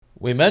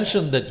We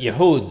mentioned that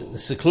Yehud, the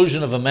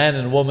seclusion of a man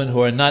and woman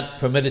who are not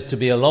permitted to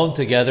be alone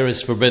together, is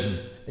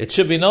forbidden. It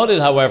should be noted,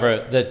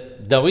 however,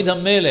 that David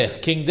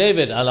HaMelech, King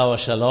David, alav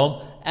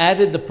shalom,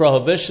 added the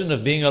prohibition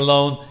of being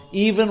alone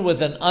even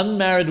with an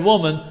unmarried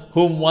woman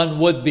whom one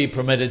would be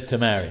permitted to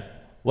marry.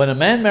 When a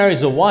man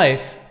marries a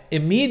wife,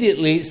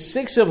 immediately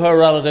 6 of her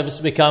relatives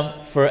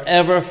become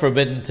forever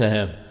forbidden to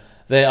him.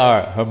 They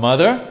are her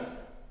mother,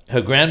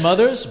 her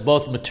grandmothers,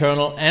 both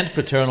maternal and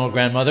paternal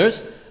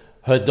grandmothers,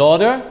 her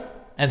daughter,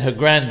 and her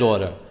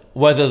granddaughter,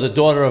 whether the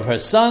daughter of her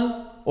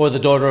son or the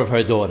daughter of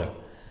her daughter.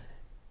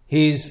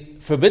 He's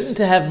forbidden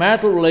to have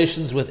marital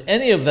relations with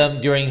any of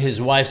them during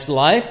his wife's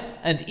life,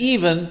 and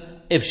even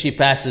if she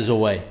passes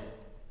away.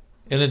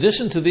 In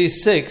addition to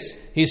these 6,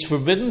 he's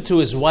forbidden to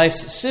his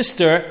wife's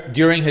sister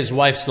during his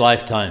wife's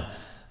lifetime.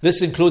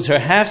 This includes her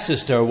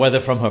half-sister,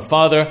 whether from her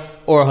father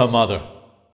or her mother.